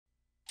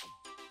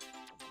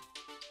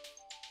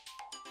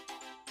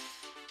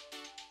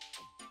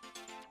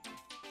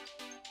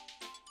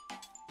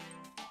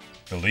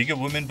The League of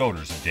Women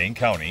Voters of Dane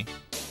County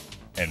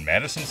and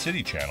Madison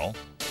City Channel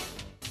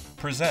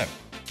present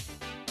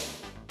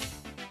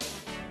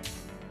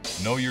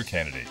Know Your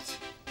Candidates.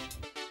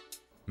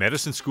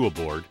 Madison School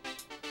Board,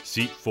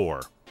 Seat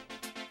 4.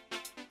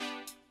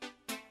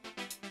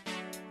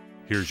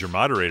 Here's your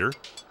moderator,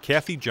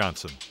 Kathy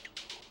Johnson.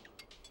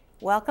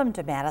 Welcome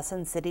to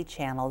Madison City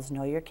Channel's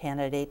Know Your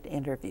Candidate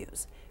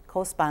interviews,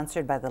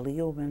 co-sponsored by the League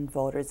of Women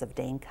Voters of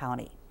Dane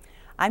County.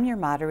 I'm your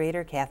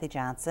moderator, Kathy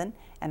Johnson,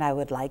 and I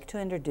would like to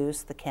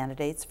introduce the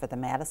candidates for the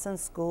Madison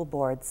School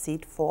Board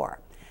Seat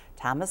 4,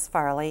 Thomas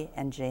Farley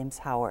and James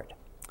Howard.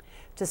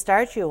 To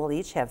start, you will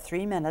each have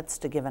 3 minutes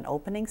to give an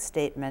opening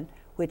statement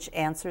which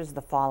answers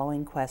the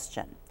following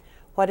question.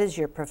 What is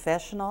your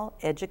professional,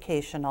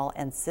 educational,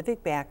 and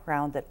civic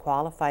background that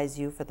qualifies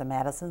you for the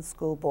Madison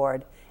School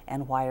Board,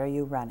 and why are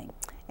you running?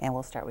 And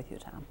we'll start with you,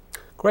 Tom.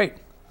 Great.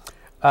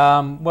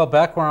 Well,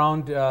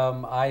 background,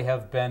 I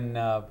have been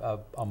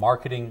a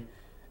marketing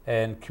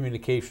and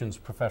communications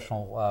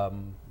professional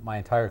my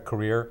entire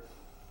career,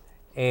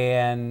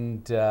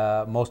 and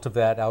most of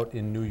that out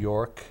in New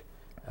York,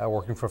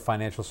 working for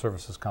financial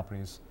services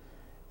companies.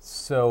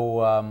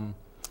 So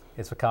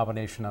it's a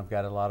combination. I've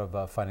got a lot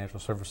of financial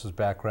services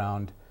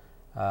background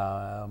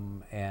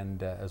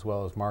and as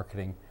well as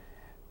marketing.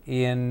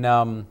 In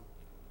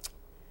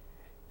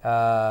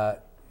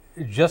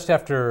just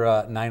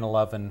after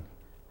 9/11,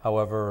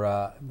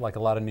 however, like a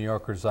lot of New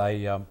Yorkers,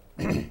 I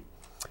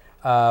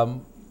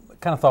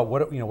kind of thought,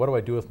 what do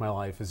I do with my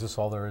life? Is this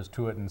all there is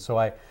to it? And so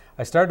I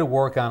started to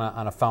work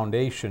on a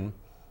foundation,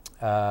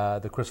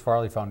 the Chris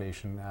Farley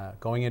Foundation,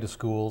 going into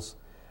schools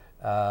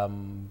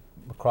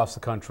across the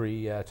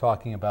country,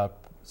 talking about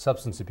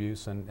substance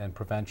abuse and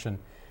prevention,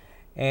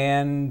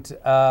 and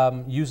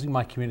using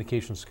my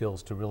communication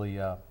skills to really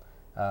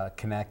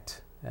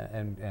connect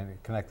and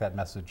connect that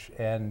message.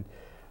 And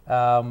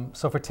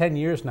so for 10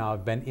 years now,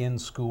 I've been in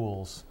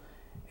schools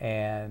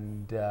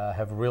and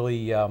have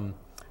really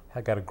I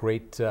got a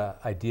great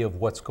idea of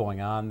what's going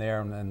on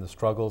there and the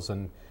struggles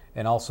and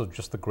also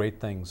just the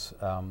great things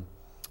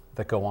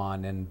that go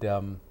on.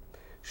 And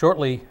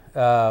shortly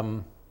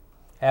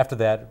after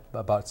that,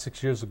 about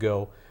 6 years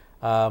ago,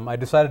 I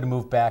decided to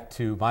move back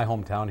to my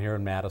hometown here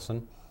in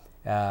Madison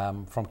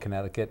from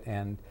Connecticut.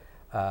 And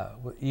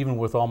even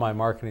with all my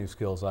marketing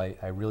skills, I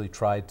really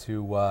tried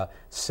to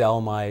sell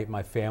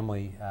my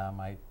family,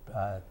 my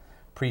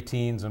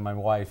preteens and my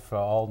wife,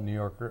 all New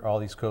Yorker,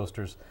 all East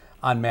Coasters,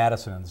 on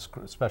Madison, and this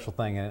special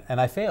thing,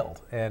 and I failed.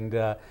 And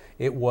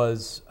it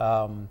was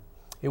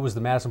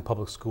the Madison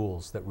Public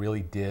Schools that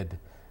really did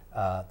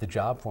the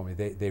job for me.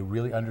 They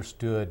really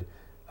understood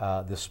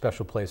this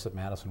special place that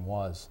Madison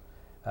was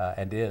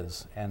and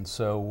is. And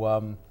so,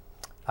 I'm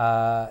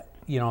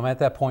at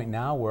that point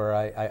now where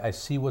I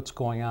see what's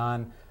going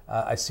on.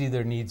 I see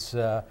their needs.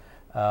 There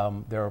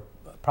are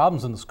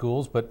problems in the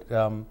schools, but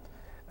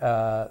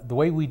the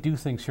way we do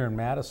things here in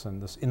Madison,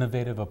 this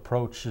innovative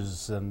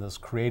approaches and this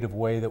creative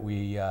way that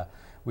we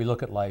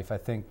look at life, I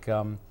think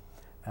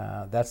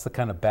that's the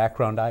kind of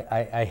background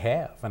I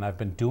have, and I've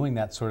been doing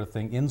that sort of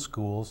thing in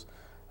schools,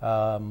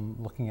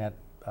 looking at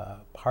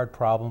hard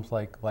problems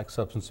like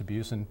substance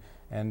abuse and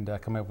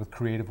coming up with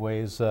creative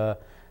ways to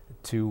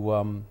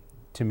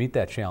meet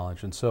that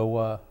challenge. And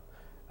so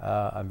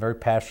I'm very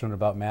passionate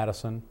about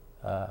Madison.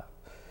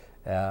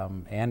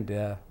 And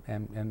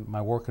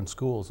my work in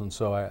schools, and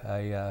so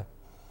I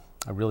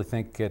really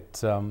think it's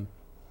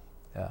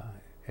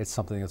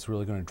something that's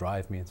really going to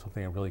drive me and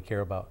something I really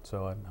care about.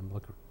 So I'm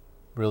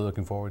really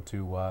looking forward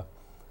to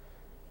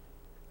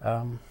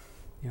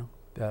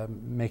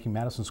making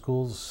Madison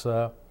schools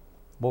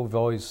what we've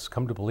always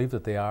come to believe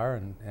that they are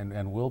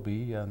and will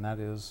be, and that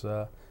is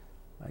a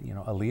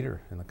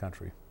leader in the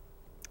country.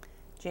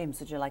 James,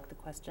 would you like the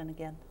question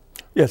again?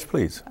 Yes,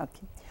 please.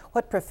 Okay.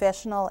 What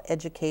professional,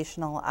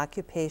 educational,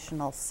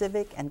 occupational,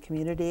 civic, and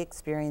community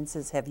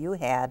experiences have you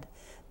had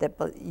that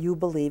you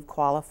believe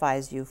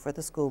qualifies you for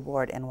the school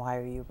board, and why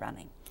are you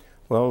running?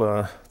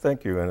 Well,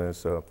 thank you, and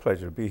it's a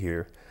pleasure to be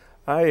here.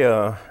 I'm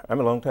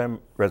a longtime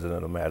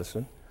resident of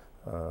Madison,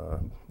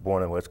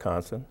 born in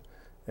Wisconsin,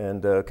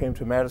 and came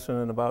to Madison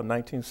in about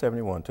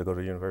 1971 to go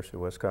to the University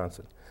of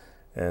Wisconsin.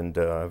 And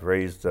I've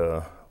raised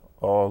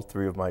all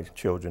 3 of my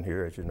children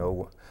here. As you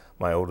know,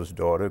 my oldest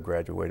daughter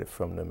graduated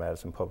from the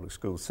Madison Public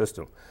School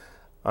system.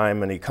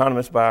 I'm an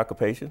economist by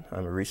occupation.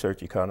 I'm a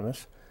research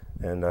economist,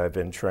 and I've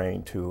been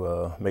trained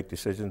to make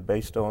decisions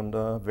based on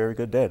very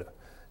good data.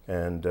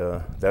 And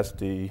that's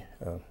the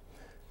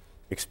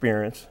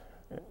experience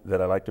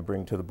that I like to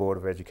bring to the Board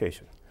of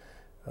Education.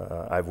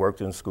 I've worked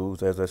in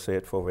schools, as I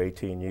said, for over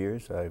 18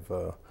 years. I've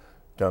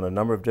done a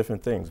number of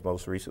different things.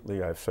 Most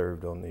recently, I've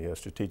served on the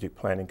Strategic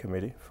Planning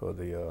Committee for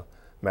the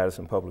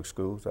Madison Public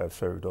Schools. I've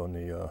served on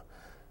the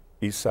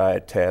East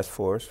Side Task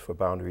Force for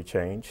Boundary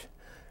Change.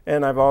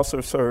 And I've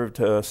also served,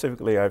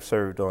 civically, I've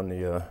served on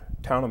the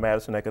Town of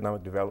Madison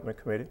Economic Development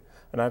Committee,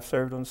 and I've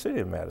served on the City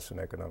of Madison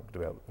Economic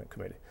Development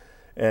Committee.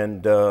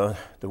 And the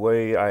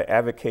way I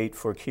advocate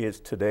for kids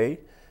today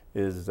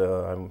is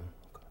I'm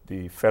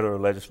the Federal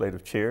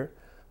Legislative Chair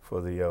for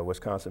the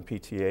Wisconsin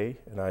PTA,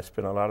 and I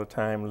spent a lot of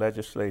time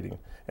legislating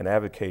and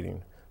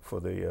advocating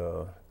for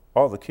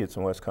all the kids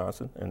in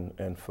Wisconsin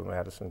and for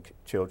Madison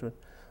children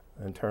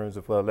in terms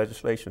of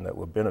legislation that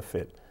would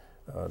benefit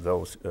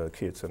those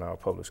kids in our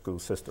public school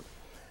system.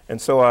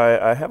 And so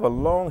I have a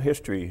long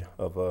history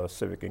of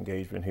civic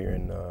engagement here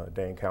in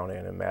Dane County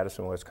and in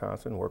Madison,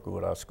 Wisconsin, working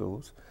with our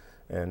schools.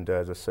 And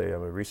as I say,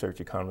 I'm a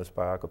research economist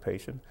by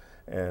occupation,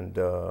 and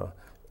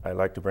I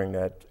like to bring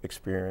that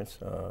experience,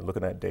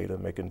 looking at data,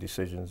 making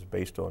decisions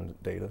based on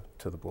data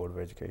to the Board of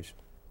Education.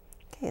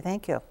 Okay,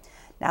 thank you.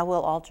 Now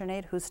we'll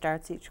alternate who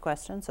starts each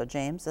question. So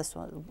James, this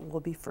one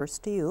will be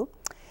first to you.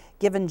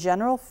 Given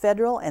general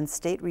federal and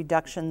state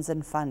reductions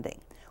in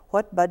funding,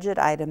 what budget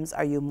items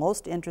are you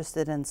most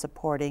interested in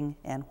supporting,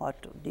 and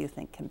what do you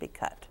think can be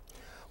cut?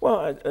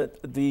 Well,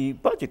 the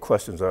budget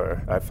questions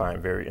I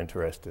find very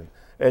interesting.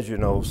 As you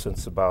know,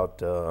 since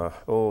about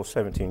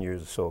 17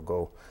 years or so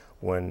ago,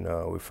 when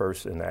we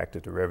first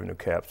enacted the revenue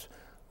caps,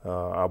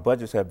 our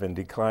budgets have been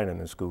declining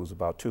in schools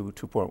about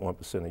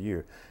 2.1% a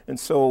year. And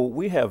so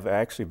we have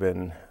actually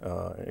been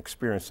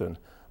experiencing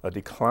a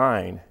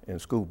decline in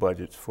school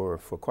budgets for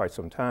quite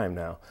some time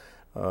now.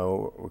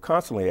 We're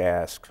constantly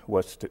asked,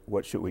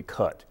 what should we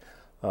cut?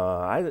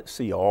 I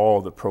see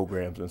all the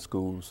programs in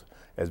schools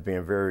as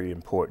being very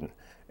important.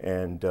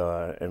 And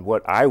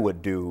what I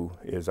would do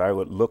is I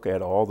would look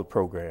at all the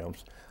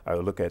programs, I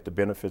would look at the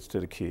benefits to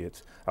the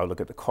kids, I would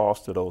look at the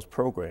cost of those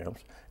programs,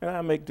 and I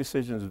make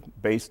decisions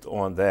based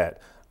on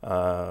that.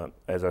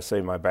 As I say,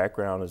 my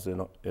background is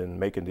in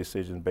making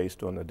decisions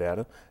based on the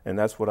data, and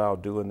that's what I'll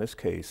do in this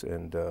case.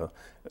 And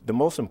the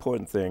most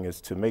important thing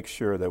is to make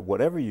sure that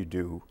whatever you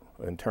do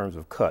in terms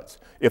of cuts,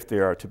 if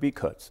there are to be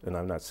cuts, and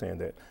I'm not saying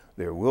that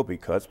there will be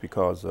cuts,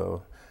 because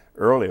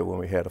earlier when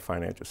we had a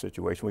financial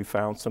situation, we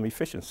found some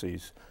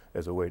efficiencies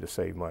as a way to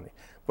save money.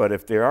 But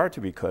if there are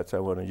to be cuts, I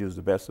want to use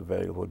the best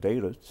available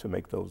data to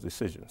make those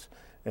decisions.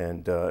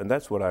 And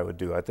that's what I would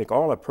do. I think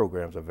all our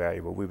programs are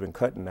valuable. We've been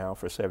cutting now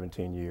for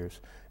 17 years,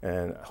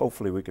 and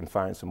hopefully we can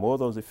find some more of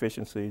those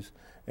efficiencies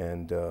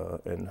and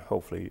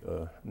hopefully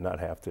not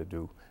have to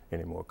do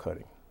any more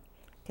cutting.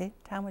 Okay,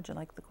 Tom, would you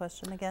like the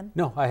question again?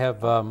 No, I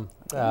have,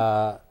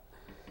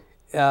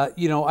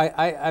 you know,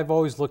 I've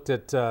always looked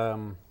at,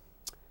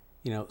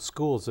 you know,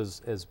 schools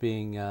as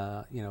being,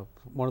 you know,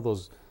 one of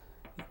those,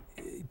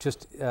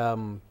 just,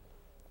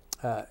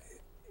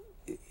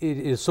 it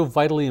is so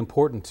vitally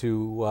important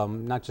to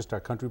not just our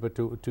country, but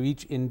to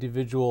each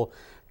individual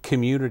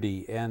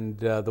community. And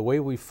the way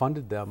we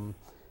funded them,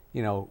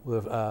 you know,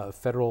 the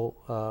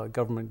federal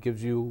government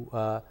gives you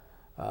a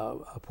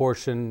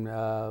portion,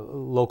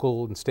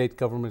 local and state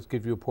governments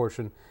give you a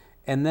portion,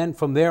 and then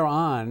from there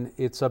on,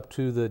 it's up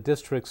to the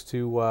districts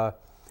to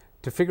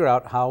figure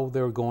out how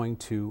they're going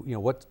to, you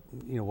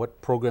know,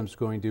 what programs are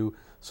going to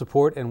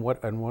support and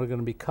what are going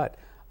to be cut.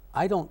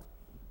 I don't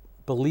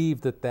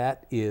believe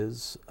that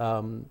is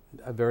a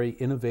very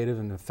innovative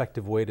and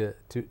effective way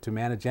to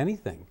manage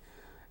anything,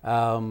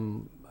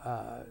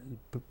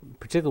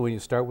 particularly when you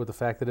start with the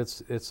fact that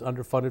it's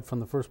underfunded from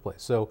the first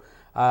place. So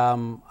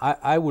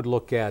I would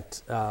look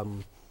at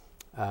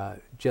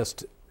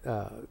just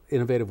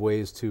innovative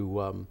ways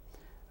to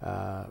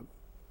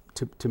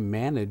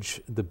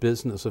manage the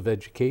business of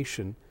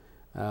education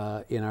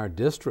in our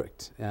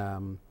district,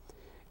 and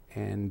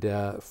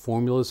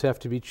formulas have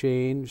to be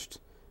changed.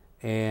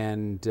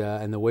 And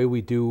the way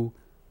we do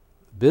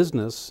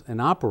business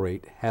and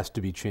operate has to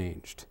be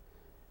changed.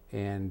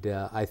 And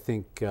I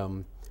think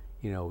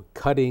you know,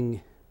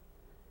 cutting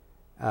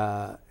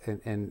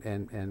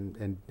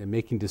and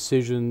making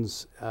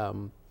decisions,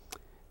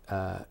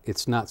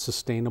 it's not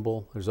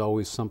sustainable. There's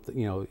always something,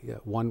 you know,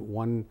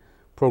 one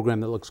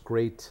program that looks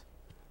great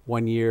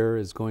one year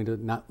is going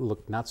to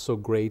look not so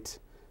great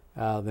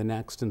the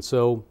next. And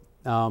so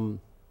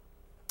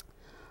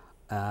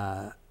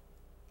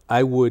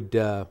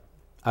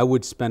I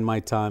would spend my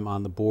time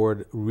on the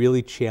board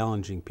really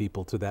challenging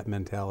people to that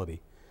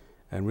mentality,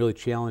 and really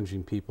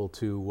challenging people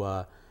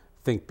to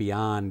think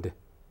beyond,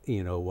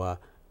 you know,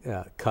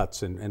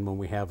 cuts, and when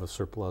we have a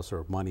surplus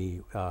or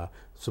money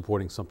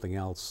supporting something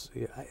else.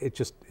 It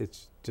just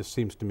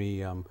seems to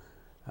me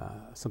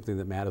something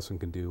that Madison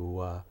can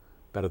do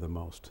better than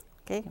most.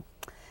 Okay.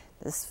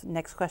 This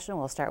next question,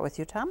 we'll start with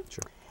you, Tom.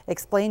 Sure.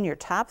 Explain your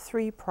top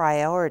 3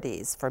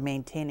 priorities for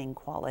maintaining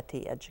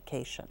quality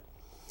education.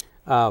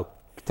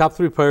 Top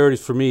 3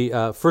 priorities for me,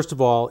 first of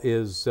all,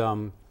 is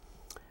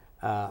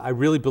I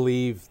really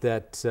believe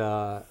that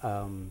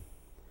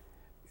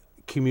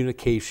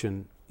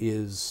communication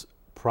is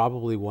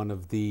probably one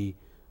of the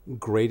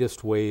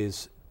greatest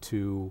ways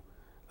to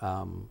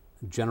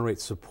generate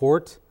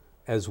support,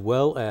 as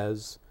well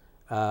as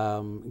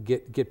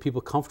get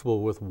people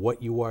comfortable with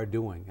what you are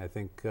doing. I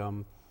think,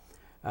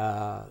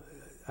 and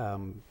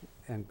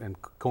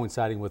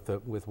coinciding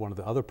with one of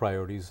the other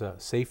priorities,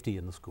 safety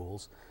in the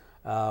schools.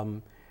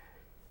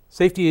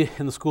 Safety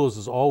in the schools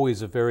is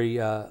always a very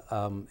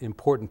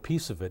important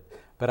piece of it,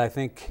 but I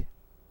think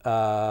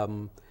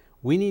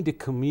we need to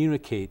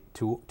communicate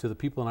to the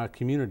people in our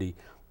community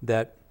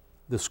that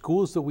the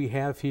schools that we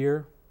have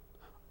here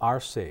are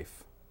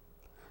safe.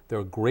 They're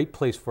a great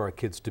place for our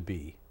kids to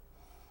be.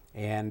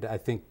 And I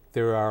think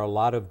there are a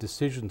lot of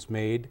decisions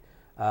made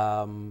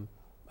putting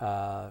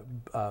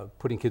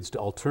kids to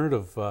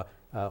alternative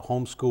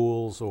home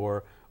schools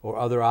or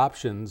other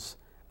options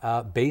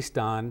based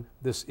on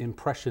this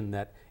impression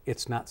that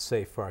it's not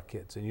safe for our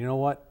kids. And you know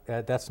what?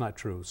 That's not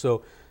true.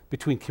 So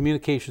between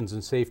communications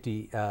and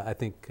safety, I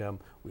think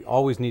we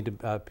always need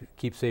to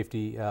keep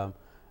safety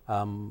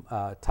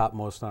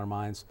topmost in our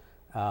minds,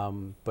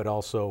 but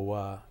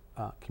also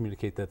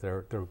communicate that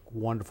they're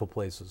wonderful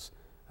places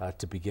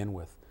to begin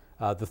with.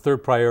 The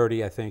third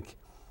priority, I think,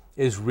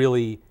 is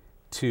really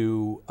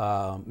to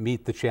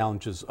meet the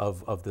challenges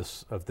of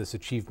this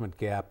achievement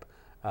gap,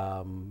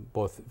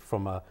 both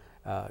from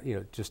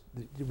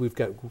we've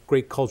got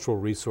great cultural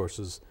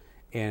resources,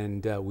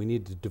 and we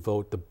need to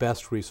devote the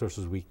best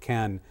resources we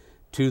can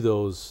to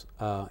those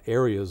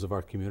areas of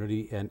our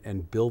community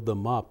and build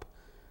them up.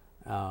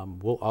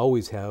 We'll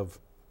always have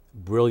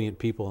brilliant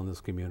people in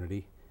this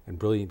community and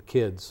brilliant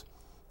kids.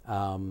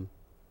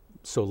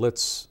 So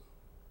let's,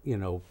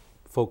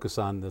 focus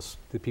on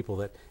the people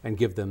that, and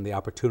give them the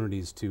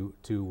opportunities to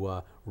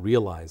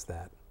realize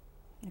that.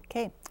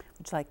 Okay.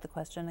 Would you like the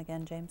question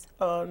again, James?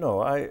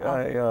 No,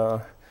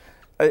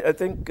 I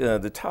think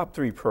the top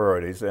three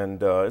priorities,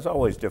 and it's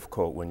always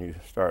difficult when you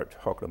start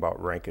talking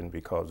about ranking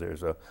because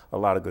there's a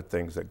lot of good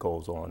things that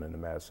goes on in the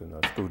Madison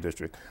School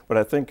District. But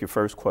I think your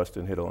first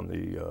question hit on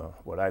the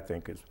what I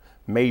think is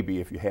maybe,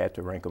 if you had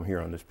to rank them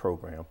here on this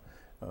program,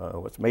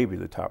 what's maybe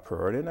the top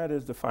priority, and that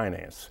is the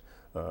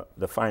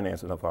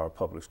financing of our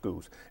public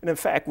schools. And in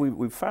fact, we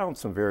have found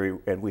some very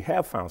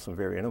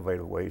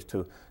innovative ways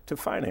to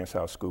finance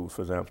our schools.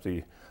 For example,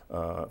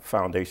 the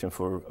Foundation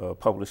for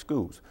Public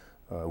Schools.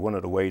 One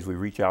of the ways we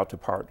reach out to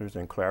partners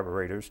and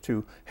collaborators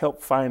to help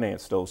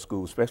finance those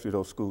schools, especially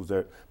those schools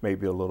that may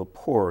be a little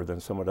poorer than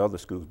some of the other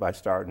schools, by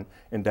starting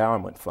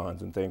endowment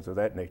funds and things of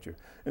that nature.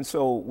 And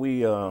so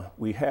we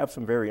have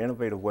some very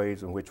innovative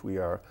ways in which we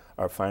are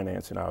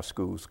financing our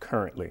schools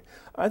currently.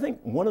 I think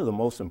one of the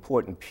most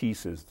important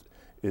pieces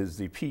is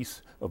the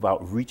piece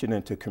about reaching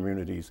into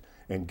communities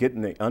and getting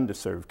the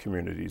underserved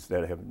communities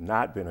that have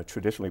not been a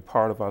traditionally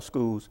part of our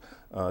schools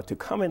to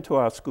come into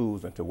our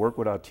schools and to work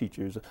with our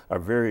teachers, our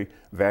very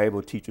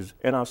valuable teachers,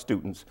 and our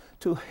students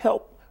to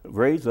help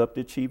raise up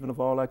the achievement of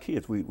all our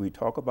kids. We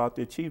talk about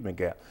the achievement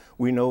gap.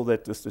 We know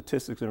that the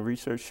statistics and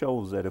research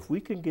shows that if we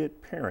can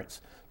get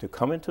parents to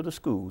come into the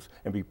schools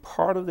and be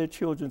part of their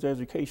children's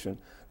education,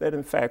 that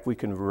in fact we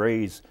can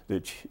raise the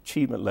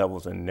achievement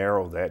levels and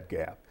narrow that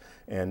gap.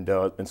 And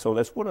so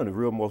that's one of the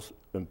real most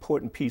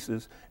important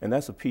pieces, and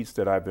that's a piece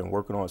that I've been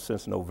working on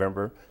since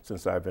November,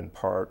 since I've been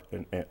part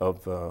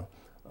of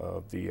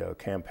the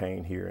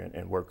campaign here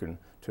and working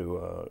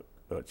to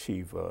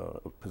achieve a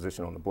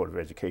position on the Board of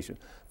Education.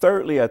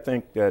 Thirdly, I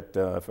think that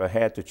if I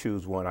had to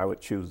choose one, I would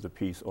choose the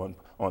piece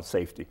on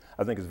safety.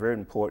 I think it's very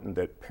important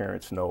that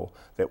parents know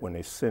that when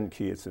they send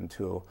kids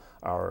into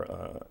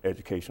our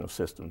educational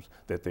systems,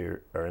 that they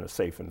are in a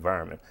safe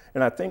environment.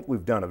 And I think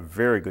we've done a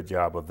very good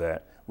job of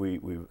that.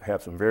 We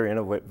have some very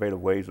innovative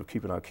ways of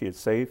keeping our kids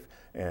safe,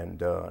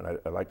 and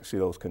I'd like to see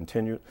those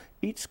continue.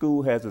 Each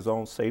school has its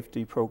own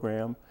safety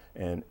program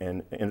and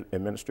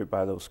administered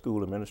by those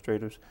school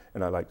administrators,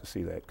 and I'd like to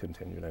see that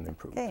continue and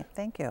improve. Okay,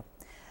 thank you.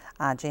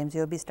 James,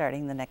 you'll be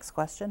starting the next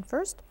question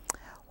first.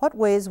 What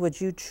ways would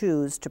you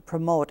choose to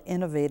promote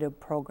innovative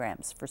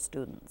programs for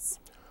students?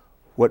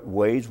 What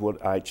ways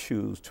would I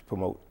choose to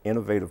promote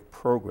innovative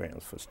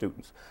programs for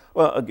students?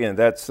 Well, again,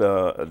 that's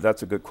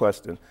a good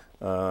question.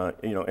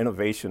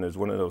 Innovation is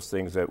one of those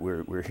things that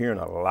we're hearing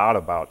a lot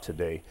about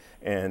today,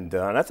 and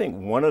I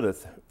think one of the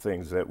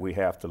things that we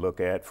have to look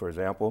at, for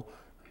example,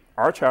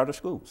 are charter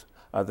schools.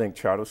 I think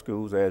charter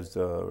schools, as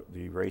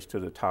the Race to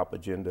the Top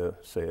agenda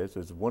says,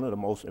 is one of the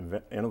most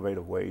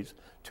innovative ways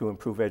to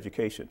improve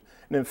education.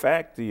 And in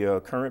fact,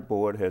 the current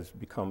board has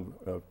become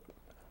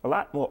a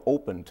lot more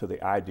open to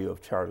the idea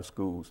of charter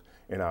schools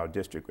in our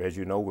district. As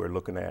you know, we're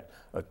looking at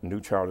a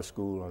new charter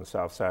school on the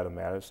south side of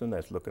Madison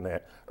that's looking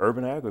at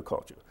urban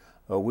agriculture.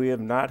 We have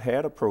not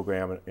had a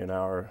program in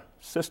our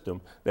system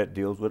that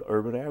deals with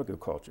urban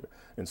agriculture.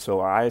 And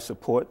so I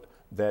support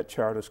that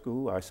charter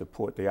school. I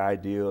support the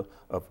idea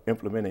of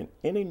implementing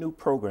any new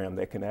program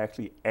that can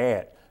actually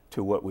add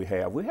to what we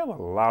have. We have a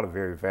lot of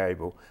very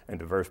valuable and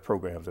diverse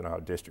programs in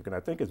our district, and I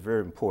think it's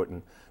very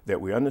important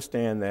that we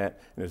understand that,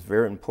 and it's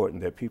very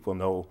important that people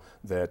know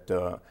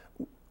that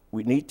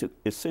we need to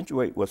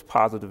accentuate what's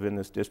positive in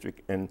this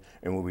district, and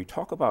when we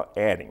talk about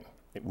adding,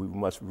 we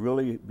must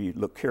really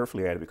look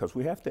carefully at it, because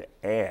we have to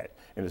add,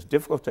 and it's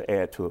difficult to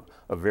add to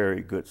a very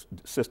good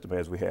system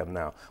as we have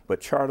now. But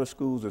charter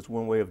schools is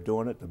one way of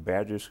doing it. The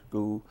Badger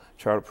School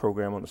charter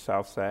program on the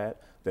south side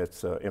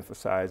that's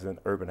emphasizing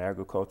urban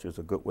agriculture is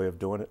a good way of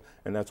doing it,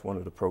 and that's one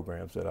of the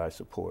programs that I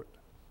support.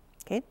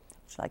 Okay, would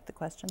you like the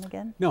question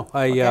again? No,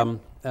 Okay.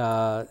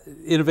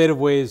 Innovative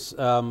ways,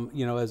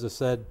 as I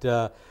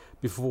said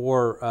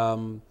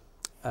before,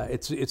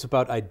 it's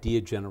about idea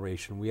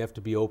generation. We have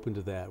to be open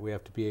to that. We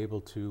have to be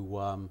able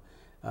to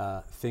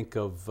think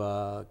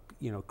of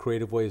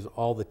creative ways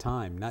all the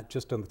time, not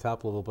just on the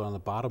top level, but on the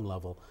bottom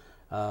level.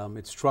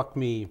 It struck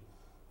me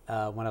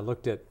when I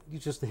looked at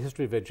just the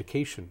history of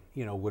education.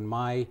 When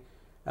my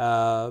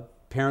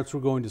parents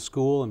were going to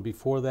school, and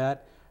before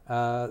that,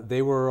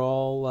 they were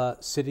all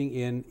sitting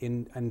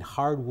in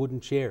hard wooden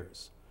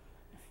chairs.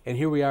 And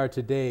here we are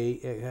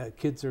today,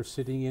 kids are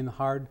sitting in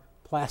hard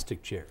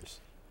plastic chairs.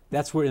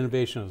 That's where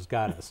innovation has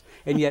got us.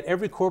 And yet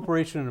every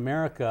corporation in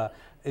America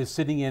is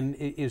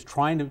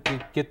trying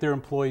to get their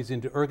employees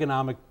into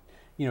ergonomic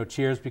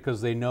chairs,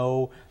 because they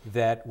know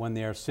that when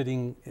they are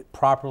sitting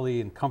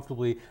properly and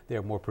comfortably,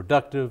 they're more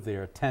productive,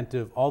 they're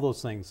attentive, all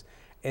those things.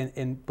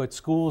 But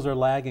schools are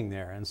lagging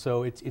there. And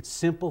so it's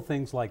simple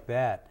things like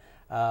that.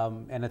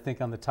 And I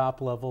think on the top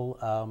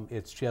level,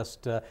 it's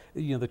just,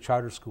 the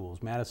charter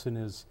schools. Madison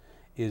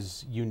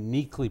is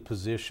uniquely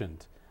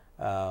positioned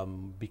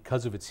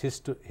because of its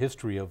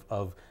history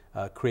of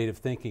creative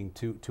thinking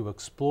to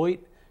exploit.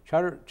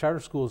 Charter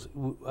schools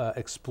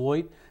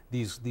exploit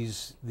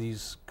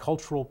these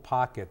cultural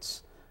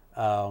pockets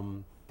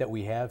that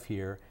we have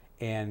here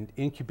and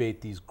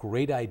incubate these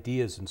great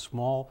ideas in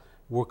small,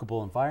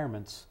 workable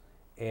environments.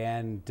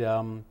 And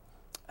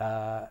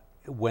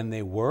when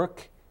they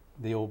work,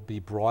 they'll be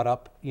brought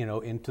up,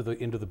 into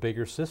the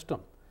bigger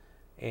system.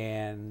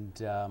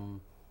 And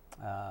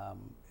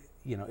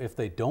if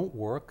they don't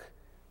work,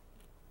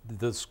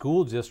 the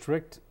school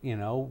district,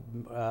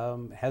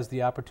 has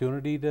the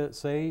opportunity to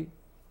say,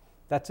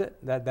 that's it.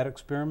 That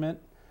experiment,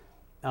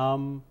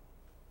 didn't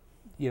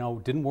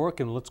work,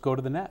 and let's go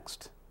to the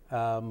next.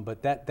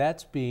 But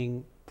that's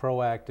being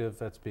proactive.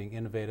 That's being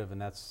innovative, and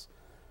that's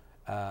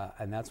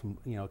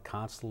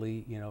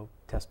constantly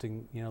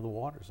testing the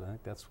waters. I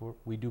think that's what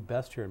we do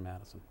best here in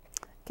Madison.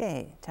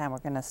 Okay, Tom, we're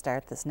going to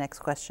start this next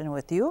question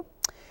with you.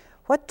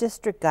 What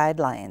district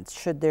guidelines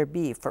should there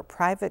be for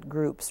private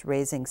groups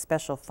raising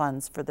special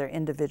funds for their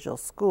individual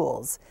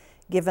schools,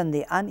 given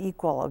the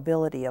unequal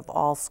ability of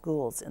all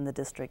schools in the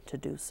district to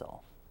do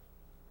so?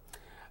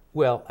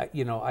 Well,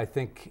 I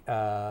think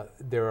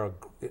there are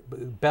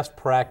best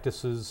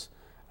practices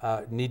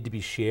need to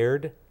be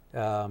shared.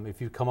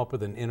 If you come up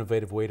with an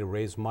innovative way to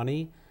raise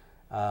money,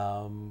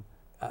 I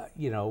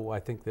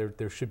think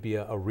there should be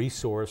a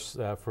resource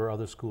for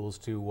other schools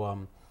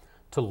to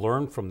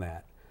learn from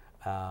that.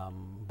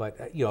 But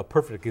a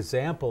perfect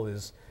example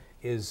is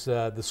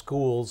the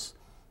schools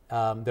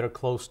that are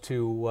close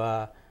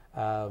to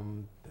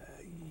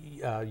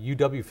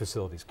UW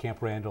facilities,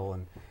 Camp Randall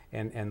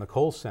and the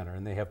Cole Center,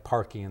 and they have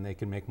parking and they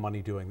can make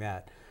money doing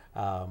that.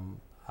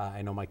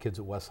 I know my kids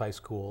at West High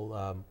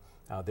School,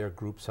 their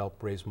groups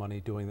help raise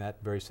money doing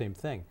that very same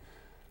thing.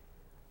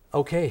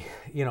 Okay,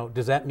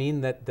 does that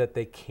mean that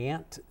they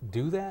can't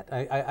do that?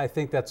 I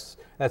think that's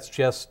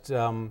just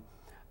there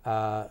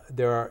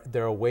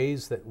are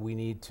ways that we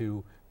need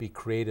to be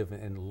creative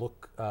and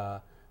look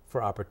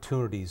for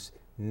opportunities,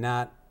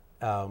 not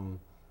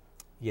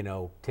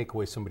take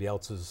away somebody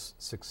else's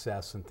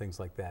success and things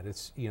like that.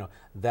 It's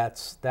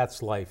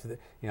that's life.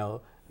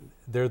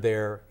 They're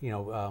there.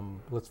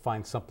 Let's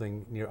find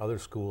something near other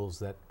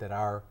schools that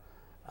are.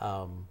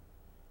 And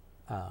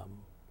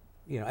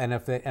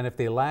if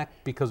they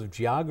lack, because of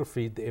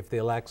geography, if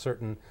they lack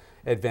certain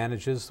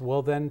advantages,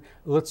 well then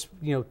let's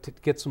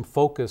get some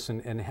focus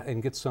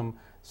and get some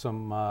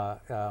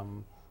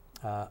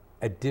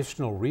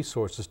additional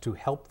resources to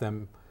help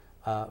them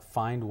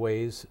find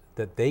ways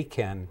that they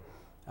can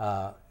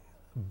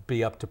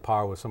be up to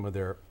par with some of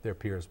their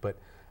peers. But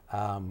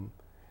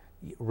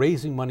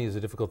raising money is a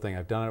difficult thing.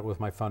 I've done it with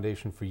my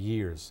foundation for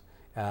years,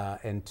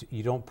 and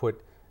you don't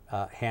put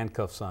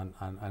handcuffs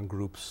on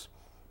groups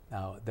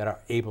that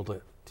are able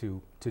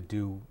to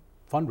do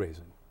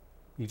fundraising.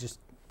 You just,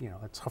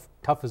 it's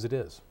tough as it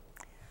is.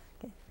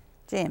 Okay.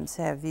 James,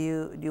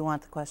 do you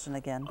want the question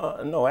again?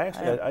 No,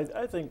 actually,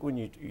 I think when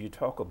you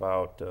talk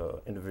about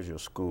individual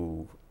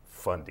school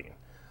funding,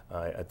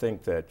 I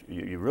think that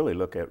you really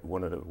look at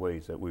one of the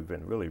ways that we've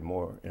been really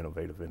more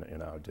innovative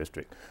in our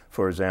district.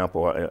 For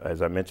example,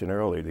 as I mentioned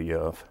earlier,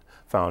 the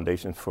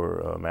Foundation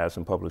for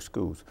Madison Public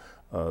Schools,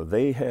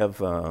 they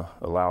have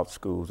allowed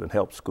schools and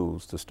helped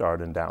schools to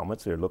start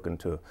endowments. They're looking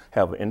to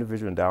have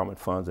individual endowment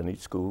funds in each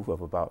school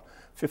of about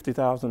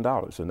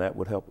 $50,000, and that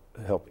would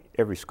help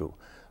every school.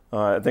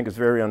 I think it's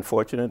very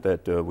unfortunate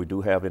that we do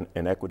have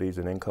inequities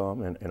in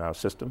income in our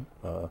system.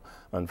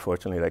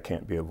 Unfortunately, that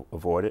can't be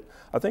avoided.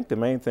 I think the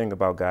main thing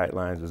about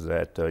guidelines is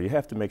that you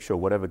have to make sure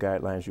whatever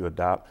guidelines you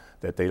adopt,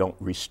 that they don't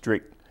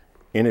restrict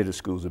any of the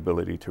school's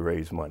ability to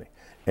raise money.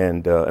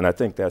 And I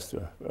think that's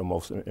the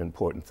most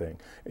important thing.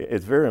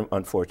 It's very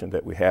unfortunate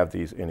that we have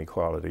these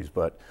inequalities,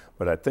 but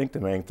I think the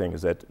main thing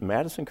is that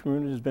Madison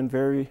community has been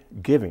very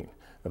giving.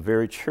 a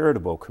very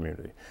charitable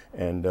community.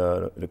 And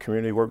the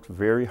community worked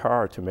very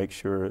hard to make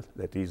sure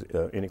that these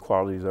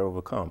inequalities are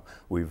overcome.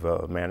 We've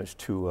managed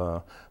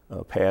to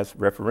pass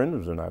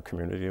referendums in our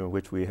community in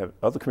which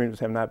other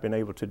communities have not been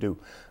able to do.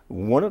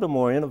 One of the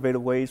more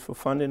innovative ways for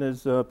funding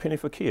is Penny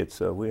for Kids.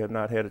 We have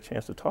not had a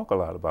chance to talk a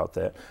lot about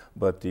that,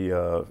 but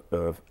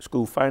the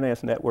School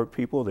Finance Network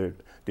people,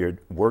 they're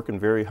working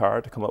very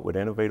hard to come up with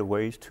innovative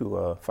ways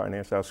to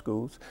finance our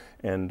schools.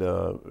 And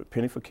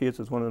Penny for Kids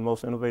is one of the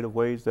most innovative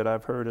ways that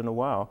I've heard in a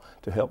while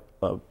to help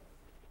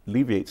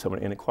alleviate some of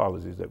the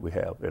inequalities that we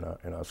have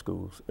in our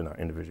schools, in our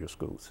individual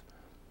schools.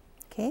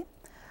 Okay.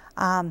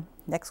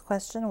 Next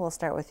question, we'll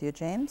start with you,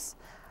 James.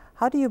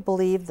 How do you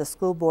believe the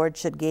school board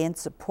should gain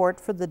support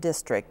for the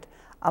district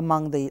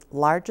among the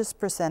largest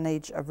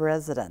percentage of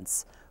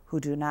residents who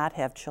do not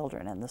have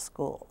children in the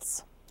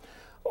schools?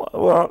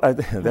 Well, I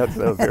think that's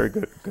a very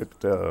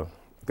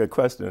good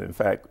question. In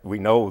fact, we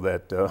know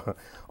that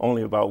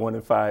only about 1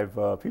 in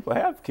 5 people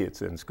have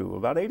kids in school.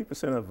 About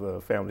 80%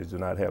 of families do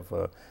not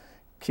have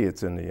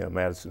kids in the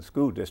Madison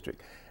School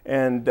District.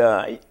 And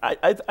I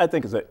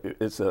think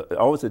it's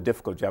always a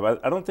difficult job.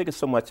 I don't think it's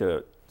so much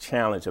a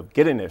challenge of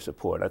getting their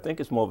support. I think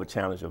it's more of a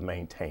challenge of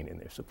maintaining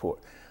their support.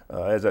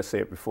 As I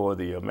said before,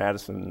 the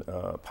Madison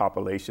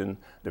population,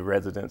 the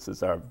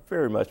residences are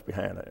very much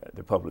behind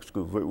the public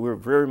schools. We're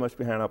very much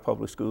behind our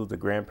public schools, the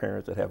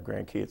grandparents that have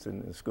grandkids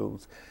in the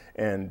schools.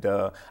 And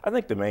I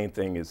think the main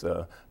thing is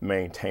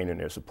maintaining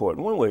their support.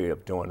 And one way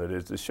of doing it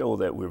is to show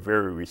that we're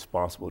very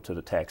responsible to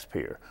the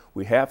taxpayer.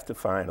 We have to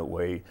find a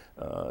way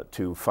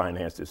to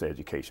finance this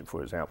education,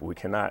 for example. We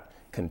cannot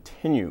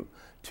continue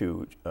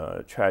to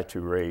try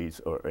to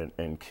raise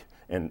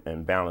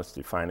and balance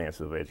the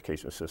finances of the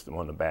education system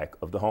on the back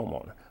of the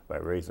homeowner by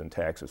raising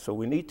taxes. So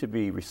we need to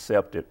be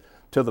receptive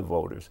to the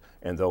voters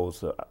and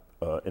those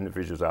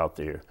individuals out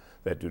there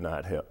that do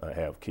not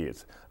have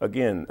kids.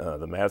 Again,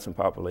 the Madison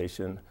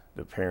population,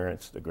 the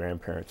parents, the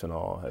grandparents and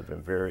all have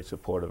been very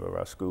supportive of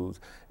our schools.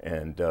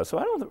 And so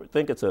I don't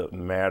think it's a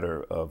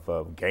matter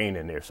of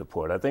gaining their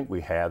support. I think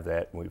we have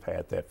that, and we've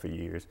had that for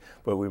years,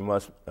 but we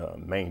must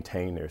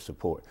maintain their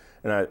support.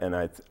 And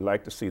I'd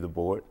like to see the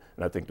board,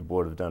 and I think the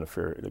board has done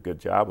a good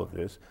job of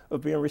this,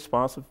 of being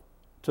responsive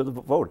to the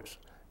voters.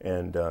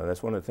 And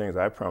that's one of the things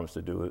I promise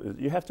to do.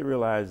 You have to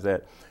realize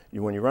that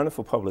when you're running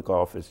for public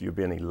office, you're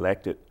being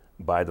elected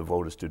by the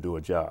voters to do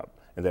a job.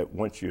 And that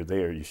once you're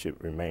there, you should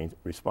remain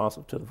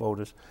responsive to the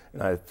voters.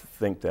 And I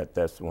think that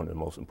that's one of the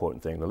most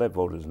important things, to let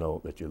voters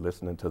know that you're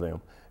listening to them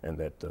and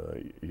that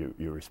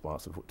you're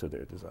responsive to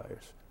their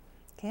desires.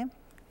 Okay,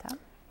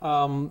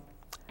 Tom?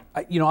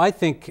 I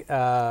think,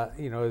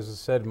 as I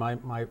said,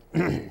 my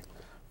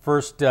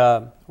first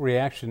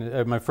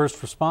reaction, my first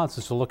response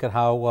is to look at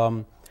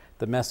how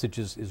the message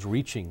is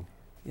reaching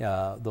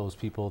those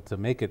people, to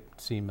make it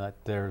seem that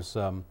there's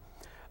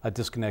a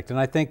disconnect. And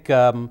I think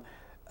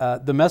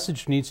the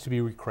message needs to be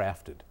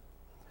recrafted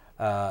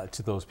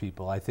to those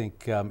people. I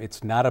think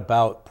it's not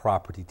about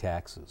property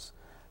taxes.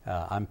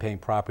 I'm paying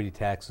property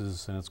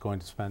taxes and it's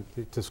going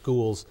to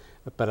schools,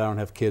 but I don't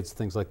have kids,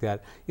 things like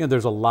that.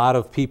 There's a lot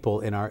of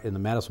people in the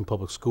Madison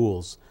Public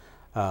Schools,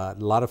 a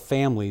lot of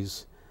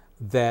families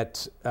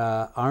that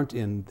aren't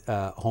in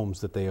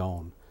homes that they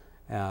own.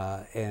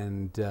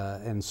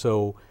 And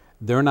so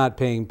they're not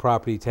paying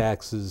property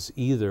taxes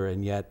either,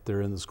 and yet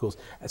they're in the schools.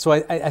 So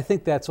I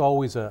think that's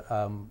always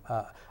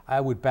I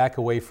would back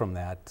away from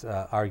that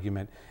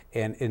argument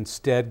and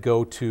instead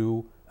go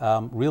to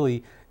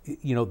really,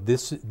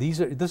 this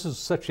is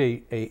such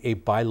a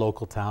buy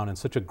local town and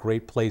such a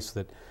great place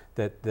that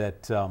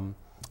it's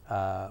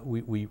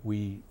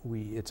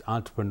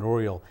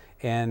entrepreneurial,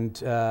 and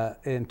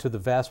to the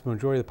vast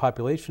majority of the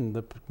population,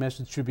 the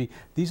message should be,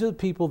 these are the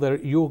people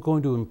that you're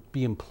going to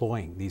be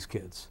employing, these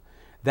kids.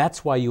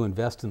 That's why you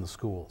invest in the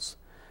schools,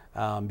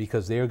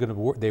 because they are going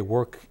to they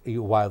work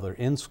while they're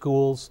in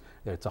schools.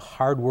 It's a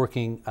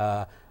hardworking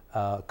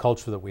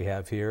culture that we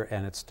have here,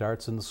 and it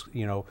starts in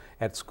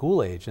at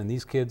school age. And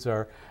these kids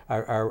are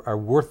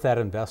worth that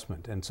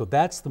investment. And so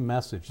that's the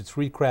message. It's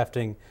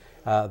recrafting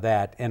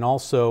that, and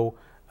also,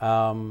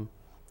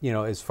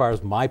 as far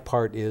as my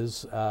part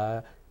is,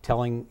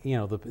 telling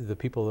the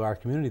people of our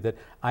community that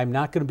I'm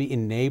not going to be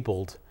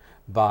enabled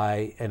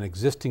by an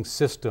existing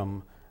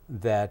system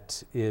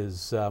that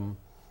is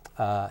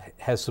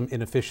has some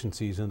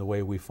inefficiencies in the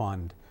way we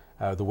fund,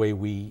 the way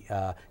we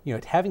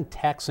having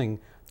taxing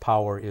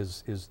power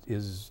is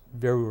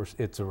very,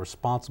 it's a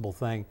responsible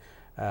thing,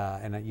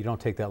 and you don't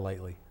take that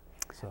lightly.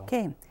 So.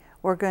 Okay,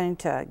 we're going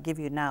to give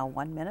you now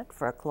 1 minute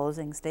for a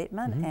closing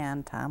statement,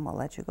 and Tom, we'll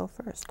let you go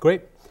first.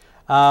 Great.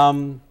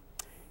 I've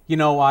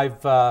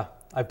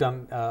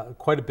done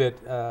quite a bit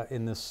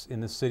in this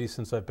city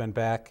since I've been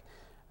back.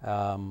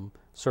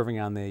 Serving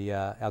on the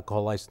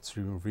Alcohol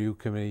Licensing Review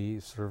Committee,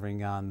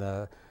 serving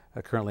on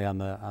currently on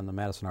the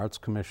Madison Arts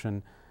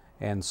Commission,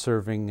 and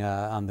serving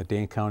on the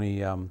Dane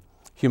County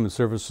Human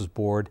Services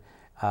Board.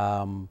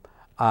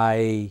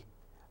 I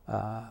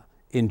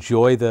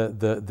enjoy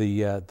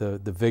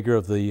the vigor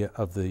of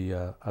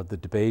the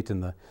debate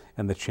and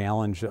the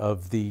challenge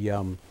of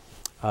the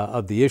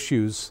of the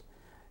issues.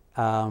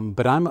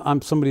 But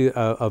I'm somebody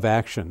of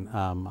action.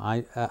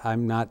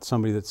 I'm not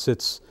somebody that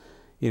sits,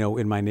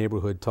 in my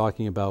neighborhood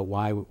talking about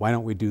why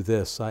don't we do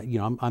this.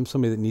 I'm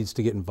somebody that needs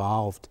to get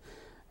involved,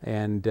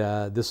 and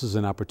this is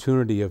an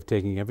opportunity of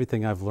taking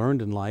everything I've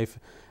learned in life,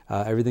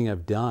 everything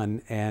I've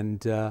done,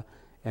 and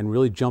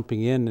really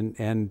jumping in.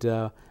 And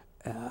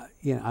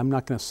I'm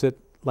not going to sit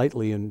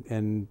lightly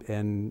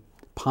and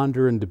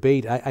ponder and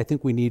debate. I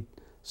think we need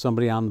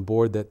somebody on the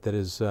board that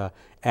is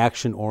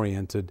action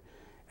oriented.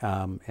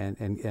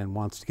 And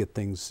wants to get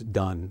things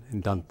done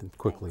and done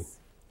quickly. Thanks.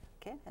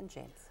 Okay, and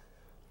James.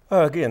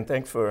 Again,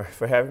 thanks for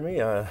having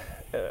me.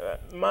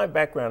 My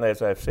background,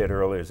 as I've said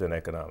earlier, is in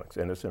economics,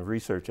 and it's in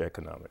research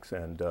economics.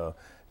 And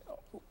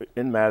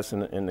in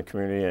Madison, in the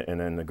community,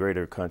 and in the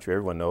greater country,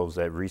 everyone knows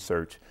that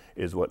research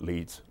is what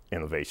leads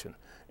innovation.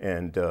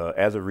 And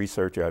as a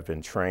researcher, I've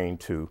been trained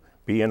to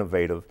be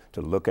innovative, to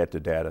look at the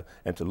data,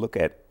 and to look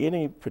at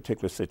any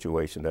particular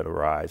situation that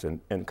arises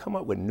and come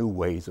up with new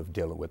ways of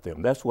dealing with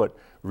them. That's what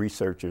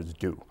researchers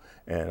do.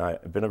 And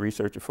I've been a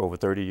researcher for over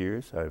 30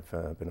 years. I've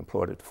been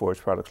employed at the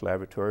Forest Products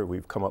Laboratory.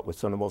 We've come up with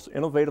some of the most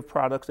innovative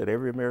products that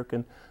every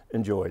American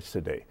enjoys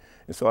today.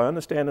 And so I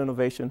understand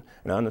innovation,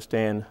 and I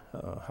understand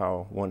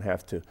how one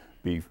has to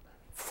be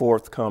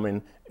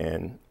forthcoming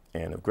and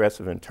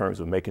aggressive in terms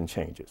of making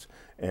changes.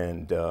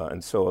 And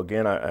so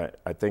again,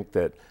 I think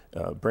that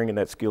bringing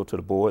that skill to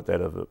the board,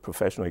 that of a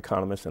professional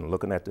economist, and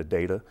looking at the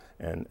data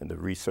and the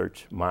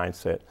research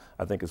mindset,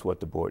 I think is what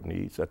the board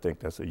needs. I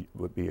think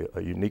would be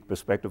a unique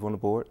perspective on the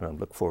board, and I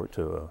look forward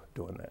to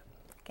doing that.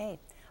 Okay.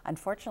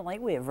 Unfortunately,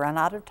 we have run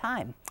out of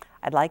time.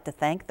 I'd like to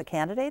thank the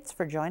candidates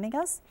for joining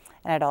us,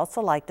 and I'd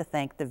also like to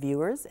thank the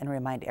viewers and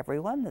remind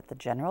everyone that the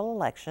general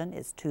election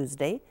is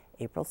Tuesday,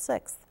 April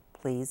 6th.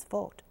 Please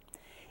vote.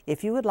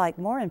 If you would like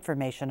more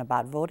information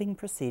about voting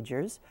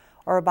procedures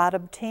or about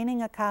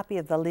obtaining a copy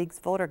of the League's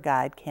voter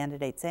guide,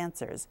 Candidates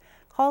Answers,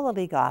 call the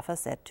League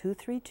office at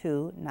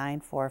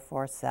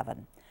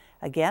 232-9447.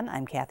 Again,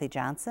 I'm Kathy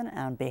Johnson, and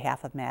on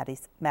behalf of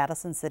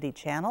Madison City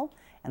Channel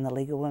and the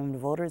League of Women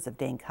Voters of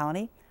Dane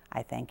County,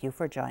 I thank you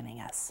for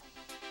joining us.